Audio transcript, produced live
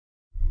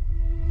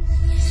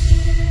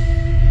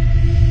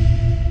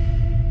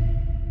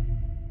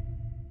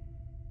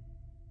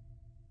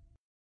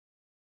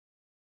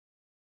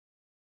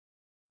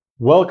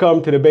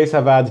Welcome to the Beis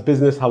Havad's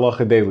Business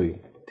Halacha Daily.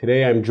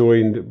 Today I'm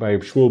joined by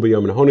Shmuel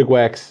B'Yamin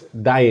Honigwax,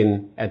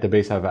 Dayan at the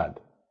Beis Havad.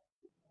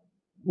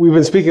 We've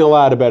been speaking a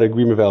lot about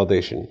agreement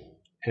validation,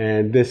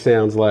 and this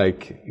sounds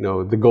like,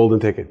 the golden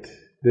ticket.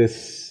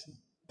 This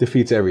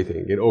defeats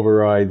everything. It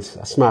overrides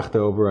Asmachta,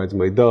 overrides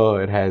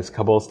Maidah. It has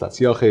Kabbalas Das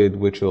Yochid,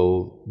 which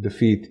will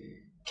defeat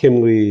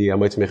Kimli,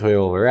 Amitz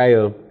Mechael,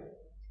 Varaya.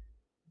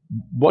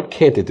 What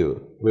can't it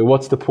do?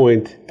 What's the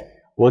point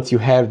once you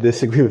have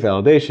this agreement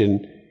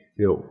validation?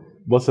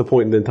 What's the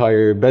point in the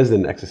entire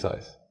Bezdin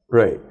exercise?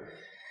 Right.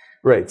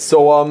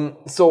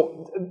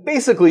 So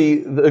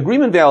basically, the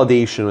agreement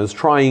validation is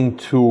trying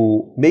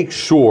to make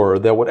sure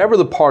that whatever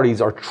the parties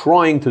are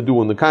trying to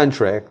do in the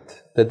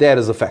contract, that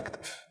is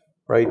effective,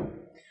 right?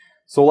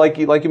 So, like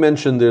you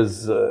mentioned,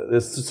 there's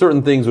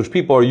certain things which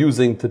people are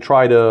using to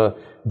try to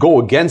go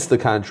against the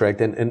contract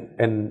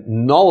and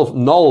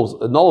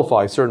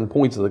nullify certain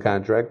points of the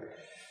contract.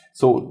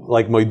 So,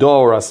 like Maidah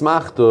or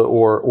Asmachta,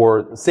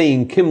 or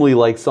saying Kimli,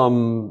 like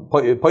some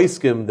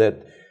Paiskim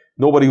that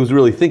nobody was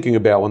really thinking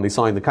about when they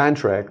signed the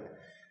contract.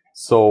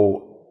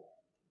 So,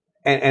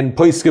 and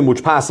Paiskim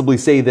which possibly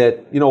say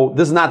that,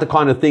 this is not the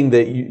kind of thing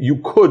that you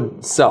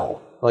could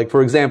sell. Like,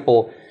 for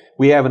example,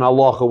 we have in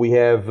Halacha, we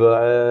have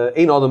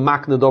Ein Adam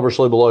Makna Davar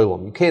Shlei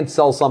B'Olam. You can't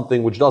sell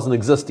something which doesn't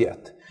exist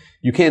yet.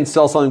 You can't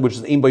sell something which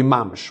is Ein Bei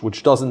Mamish,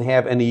 which doesn't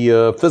have any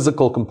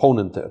physical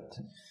component to it.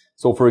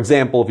 So, for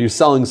example, if you're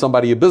selling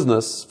somebody a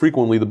business,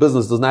 frequently the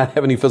business does not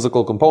have any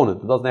physical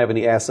component. It doesn't have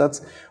any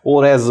assets.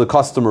 All it has is a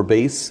customer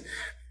base,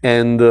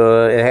 and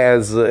it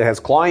has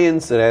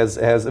clients. It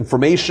has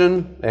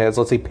information. It has,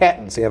 let's say,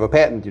 patents. You have a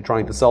patent. You're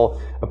trying to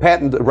sell a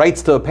patent,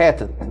 rights to a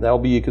patent. That'll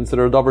be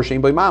considered a davar shein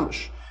by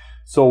mamish.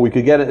 So we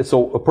could get it.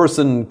 So a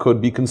person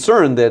could be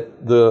concerned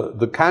that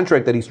the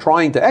contract that he's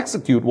trying to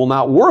execute will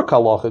not work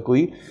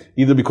halachically,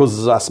 either because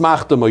it's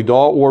asmachta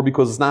maidah or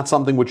because it's not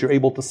something which you're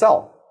able to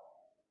sell.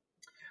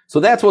 So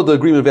that's what the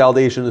agreement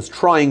validation is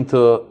trying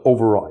to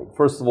override.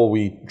 First of all,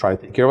 we try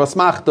to take care of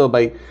asmachta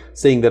by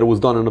saying that it was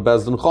done in a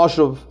bezdin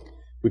chashuv.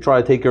 We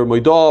try to take care of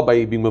maidah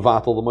by being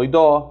mevatel the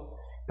maidah,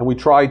 and we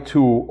try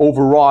to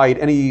override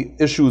any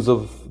issues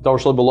of davar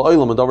shlei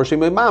b'olam and davar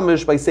shein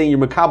mamish by saying you're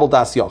mekabel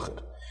das yachid.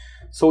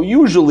 So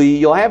usually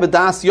you'll have a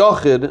das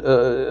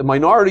yachid, a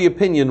minority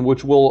opinion,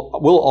 which will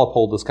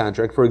uphold this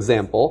contract. For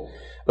example,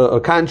 a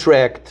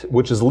contract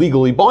which is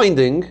legally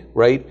binding,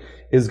 right,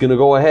 is going to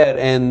go ahead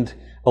and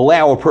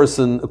allow a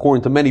person,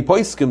 according to many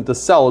poskim, to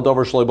sell a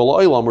davar shlei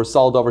b'olam or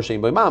sell a davar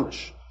shein by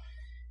mamish.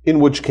 In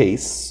which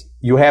case,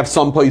 you have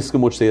some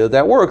poskim which say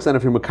that works, and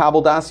if you're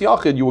mekabel das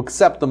yachid, you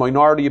accept the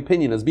minority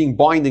opinion as being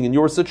binding in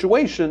your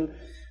situation,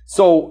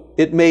 so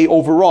it may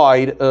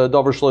override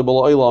davar shlei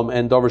b'olam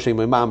and davar shein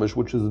by mamish,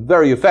 which is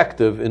very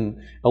effective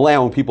in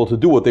allowing people to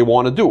do what they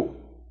want to do.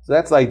 So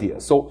that's the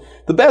idea. So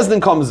the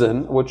bezdin comes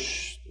in,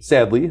 which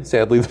sadly the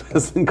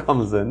bezdin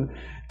comes in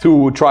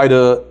to try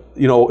to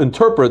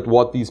interpret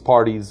what these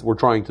parties were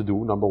trying to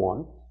do, number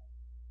one.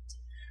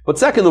 But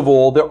second of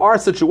all, there are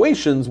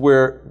situations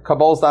where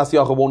Kabbalas Das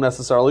Yochid won't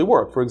necessarily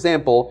work. For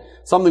example,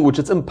 something which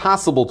it's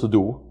impossible to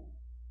do,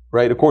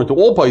 right? According to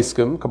all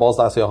Paiskim, Kabbalas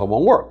Das Yochid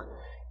won't work.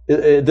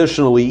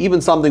 Additionally, even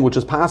something which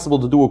is possible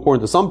to do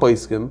according to some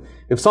Paiskim,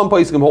 if some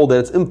Paiskim hold that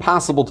it's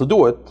impossible to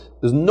do it,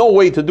 there's no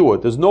way to do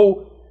it. There's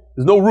no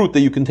route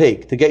that you can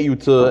take to get you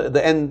to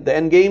the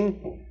end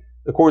game.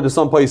 According to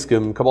some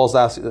Paiskim,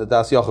 Kabbalas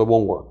Das Yochid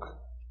won't work.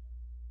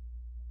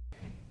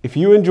 If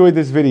you enjoyed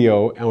this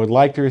video and would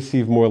like to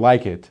receive more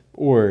like it,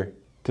 or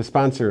to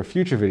sponsor a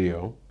future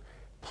video,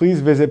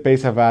 please visit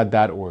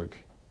beishavad.org.